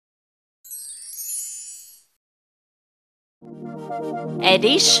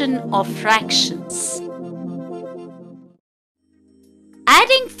Addition of fractions.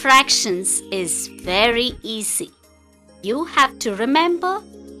 Adding fractions is very easy. You have to remember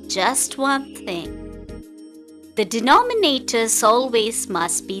just one thing. The denominators always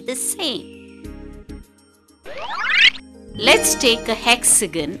must be the same. Let's take a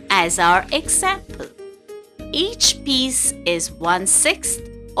hexagon as our example. Each piece is 1/6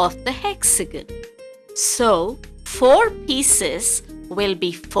 of the hexagon. So, 4 pieces will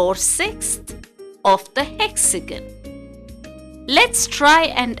be 4/6 of the hexagon. Let's try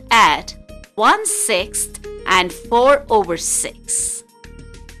and add 1/6 and 4/6.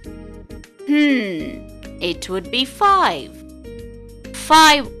 It would be 5.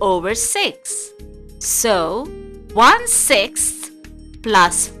 5/6. So, 1/6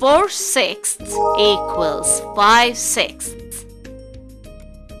 plus 4/6 equals 5/6.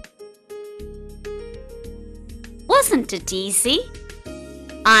 Wasn't it easy?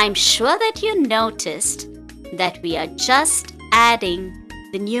 I'm sure that you noticed that we are just adding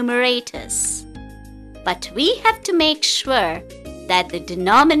the numerators. But we have to make sure that the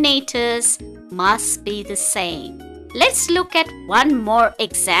denominators must be the same. Let's look at one more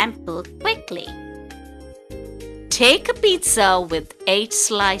example quickly. Take a pizza with 8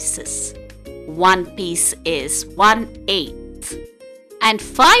 slices. One piece is 1/8 and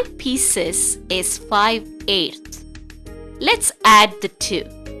 5 pieces is 5/8. Let's add the 2.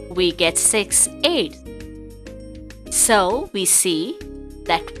 We get 6/8. So we see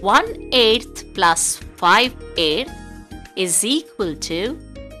that 1/8 plus 5/8 is equal to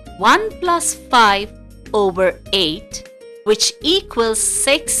 1 plus 5/8, which equals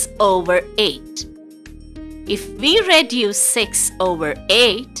 6/8. If we reduce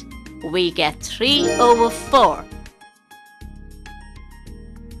 6/8, we get 3/4.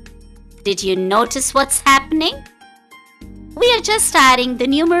 Did you notice what's happening? We are just adding the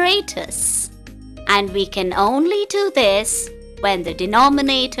numerators, and we can only do this when the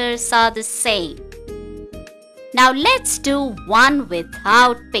denominators are the same. Now let's do one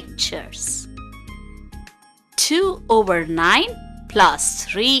without pictures. 2/9 plus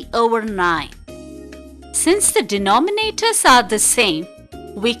 3/9. Since the denominators are the same,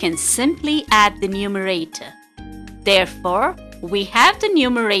 we can simply add the numerator. Therefore, we have the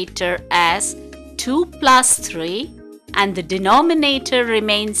numerator as 2 plus 3 and the denominator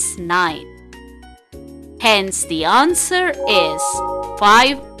remains 9. Hence, the answer is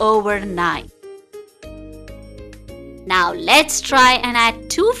 5/9. Now, let's try and add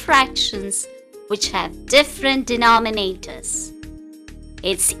 2 fractions which have different denominators.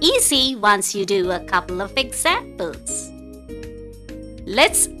 It's easy once you do a couple of examples.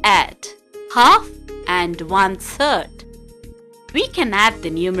 Let's add half and 1/3. We can add the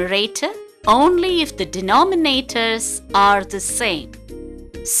numerator only if the denominators are the same.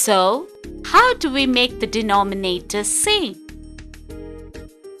 So, how do we make the denominator same?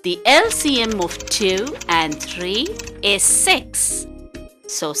 The LCM of 2 and 3 is 6.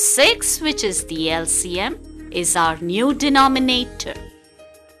 So 6, which is the LCM, is our new denominator.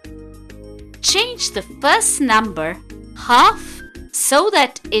 Change the first number half so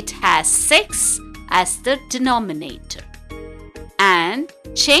that it has 6 as the denominator. And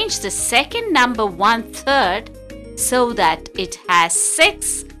change the second number 1/3 so that it has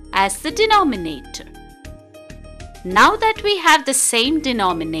 6 as the denominator. Now that we have the same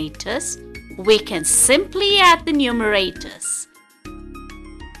denominators, we can simply add the numerators.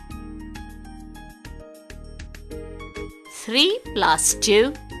 3 plus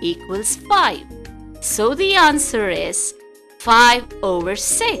 2 equals 5. So the answer is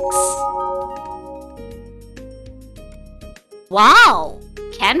 5/6. Wow!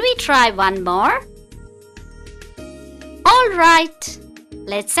 Can we try one more? Alright,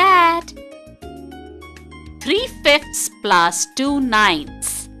 let's add 3/5 plus 2/9.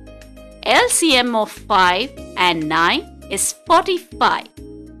 LCM of 5 and 9 is 45.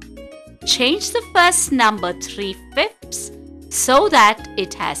 Change the first number 3/5 so that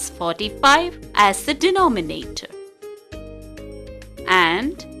it has 45 as the denominator.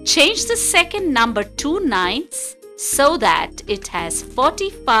 And change the second number 2/9 so that it has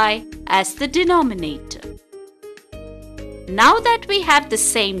 45 as the denominator. Now that we have the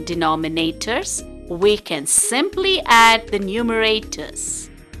same denominators, we can simply add the numerators.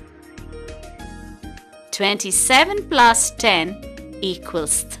 27 plus 10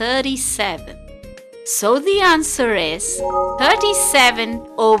 equals 37. So the answer is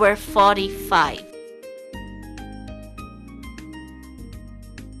 37/45.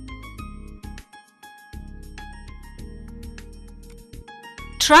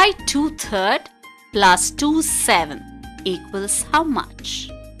 Try 2/3 plus 2/7. equals how much?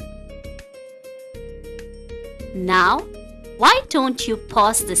 Now, why don't you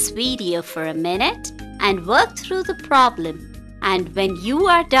pause this video for a minute and work through the problem, and when you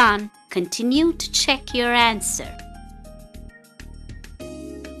are done, continue to check your answer.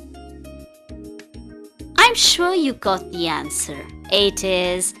 I'm sure you got the answer. It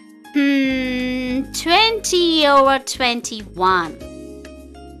is 20 over 21.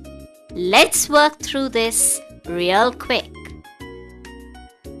 Let's work through this real quick.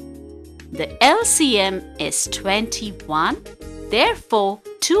 The LCM is 21. Therefore,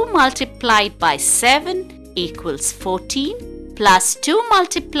 2 multiplied by 7 equals 14 plus 2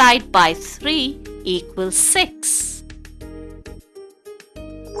 multiplied by 3 equals 6.